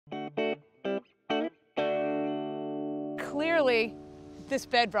clearly this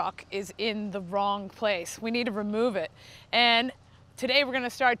bedrock is in the wrong place. We need to remove it. And today we're gonna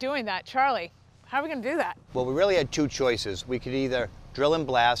start doing that. Charlie, how are we gonna do that? Well, we really had two choices. We could either drill and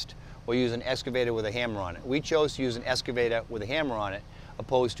blast or use an excavator with a hammer on it. We chose to use an excavator with a hammer on it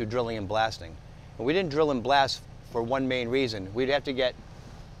opposed to drilling and blasting. And we didn't drill and blast for one main reason. We'd have to get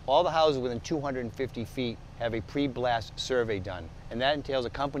all the houses within 250 feet have a pre-blast survey done. And that entails a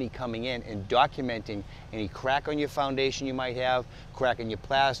company coming in and documenting any crack on your foundation you might have, crack in your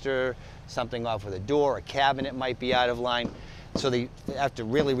plaster, something off with a door, a cabinet might be out of line. So they have to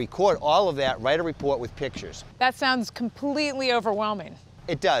really record all of that, write a report with pictures. That sounds completely overwhelming.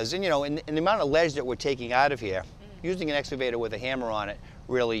 It does, and you know, in the amount of ledge that we're taking out of here, using an excavator with a hammer on it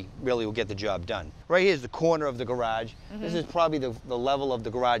really will get the job done. Right here is the corner of the garage. This is probably the level of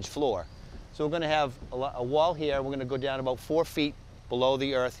the garage floor. So we're going to have a wall here. We're going to go down about 4 feet below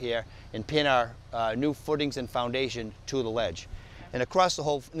the earth here and pin our new footings and foundation to the ledge. And across the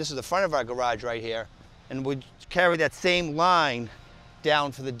whole, and this is the front of our garage right here, and we carry that same line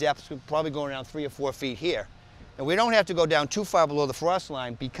down for the depths, probably going around 3 or 4 feet here. And we don't have to go down too far below the frost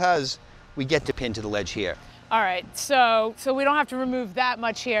line because we get to pin to the ledge here. All right, so we don't have to remove that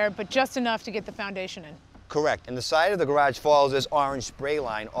much here, but just enough to get the foundation in. Correct, and the side of the garage follows this orange spray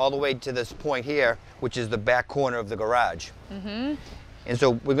line all the way to this point here, which is the back corner of the garage. And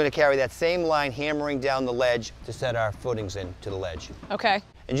so we're going to carry that same line hammering down the ledge to set our footings into the ledge. Okay.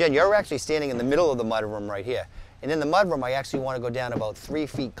 And Jen, you're actually standing in the middle of the mudroom right here. And in the mudroom, I actually want to go down about 3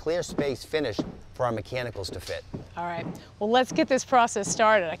 feet clear space finished for our mechanicals to fit. All right, well, let's get this process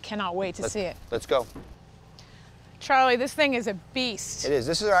started. I cannot wait to see it. Let's go. Charlie, this thing is a beast. It is.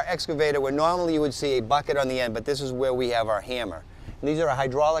 This is our excavator where normally you would see a bucket on the end, but this is where we have our hammer. And these are our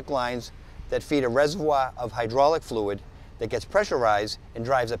hydraulic lines that feed a reservoir of hydraulic fluid that gets pressurized and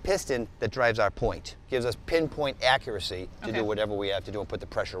drives a piston that drives our point. Gives us pinpoint accuracy to do whatever we have to do and put the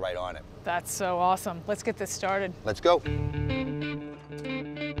pressure right on it. That's so awesome. Let's get this started. Let's go.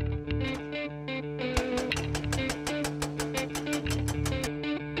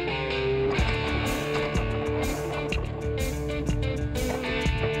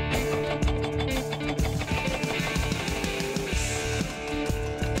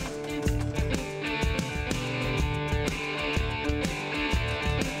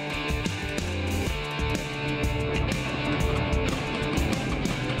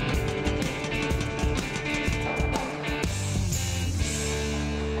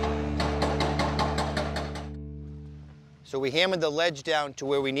 So we hammered the ledge down to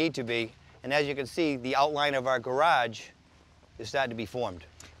where we need to be, and as you can see, the outline of our garage is starting to be formed.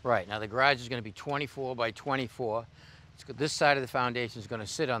 Right, now the garage is going to be 24 by 24. This side of the foundation is going to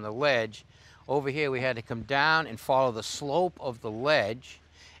sit on the ledge. Over here we had to come down and follow the slope of the ledge,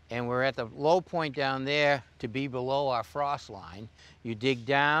 and we're at the low point down there to be below our frost line. You dig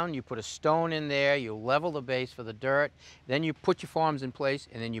down, you put a stone in there, you level the base for the dirt, then you put your forms in place,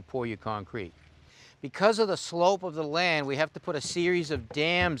 and then you pour your concrete. Because of the slope of the land, we have to put a series of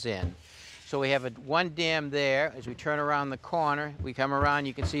dams in. So we have one dam there. As we turn around the corner, we come around,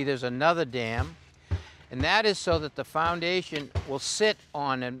 you can see there's another dam. And that is so that the foundation will sit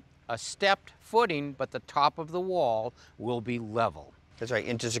on a stepped footing, but the top of the wall will be level. That's right,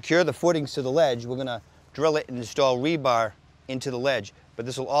 and to secure the footings to the ledge, we're gonna drill it and install rebar into the ledge, but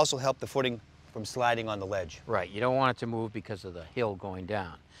this will also help the footing from sliding on the ledge. Right, you don't want it to move because of the hill going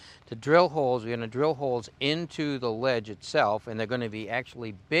down. To drill holes, we're going to drill holes into the ledge itself, and they're going to be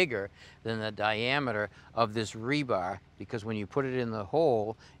actually bigger than the diameter of this rebar, because when you put it in the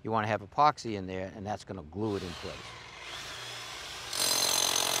hole, you want to have epoxy in there, and that's going to glue it in place.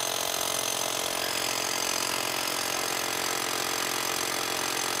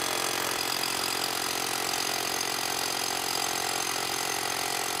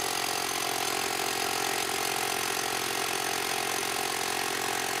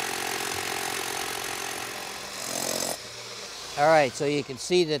 All right, so you can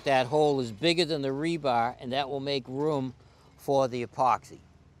see that that hole is bigger than the rebar, and that will make room for the epoxy.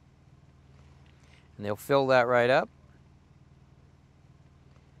 And they'll fill that right up.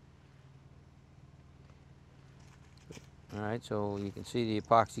 All right, so you can see the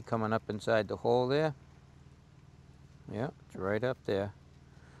epoxy coming up inside the hole there. Yeah, it's right up there.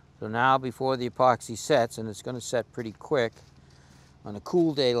 So now before the epoxy sets, and it's going to set pretty quick, on a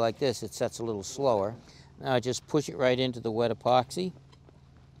cool day like this, it sets a little slower. Now just push it right into the wet epoxy,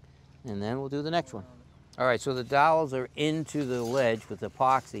 and then we'll do the next one. All right, so the dowels are into the ledge with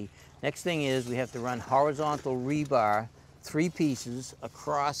epoxy. Next thing is we have to run horizontal rebar, 3 pieces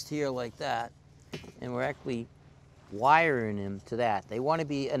across here like that, and we're actually wiring them to that. They want to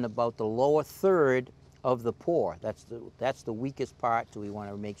be in about the lower third of the pour. That's the weakest part, so we want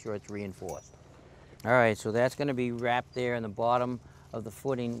to make sure it's reinforced. All right, so that's going to be wrapped there, and the bottom of the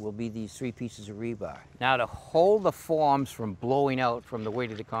footing will be these 3 pieces of rebar. Now, to hold the forms from blowing out from the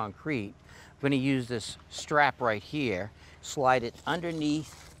weight of the concrete, I'm going to use this strap right here, slide it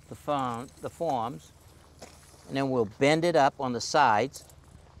underneath the forms, and then we'll bend it up on the sides.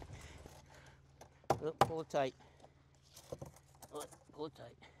 Pull it tight. Pull it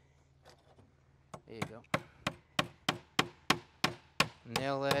tight. There you go.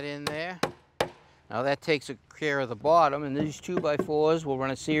 Nail that in there. Now that takes care of the bottom, and these 2x4s, we'll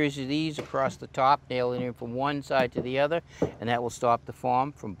run a series of these across the top, nail it in from one side to the other, and that will stop the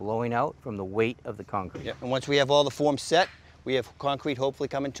form from blowing out from the weight of the concrete. Yep. And once we have all the forms set, we have concrete hopefully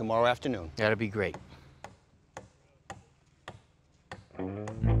coming tomorrow afternoon. That'll be great.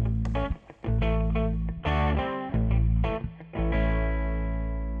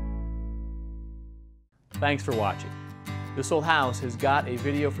 Thanks for watching. This Old House has got a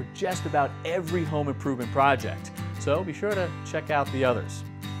video for just about every home improvement project, so be sure to check out the others.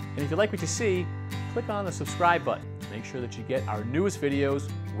 And if you like what you see, click on the subscribe button to make sure that you get our newest videos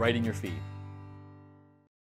right in your feed.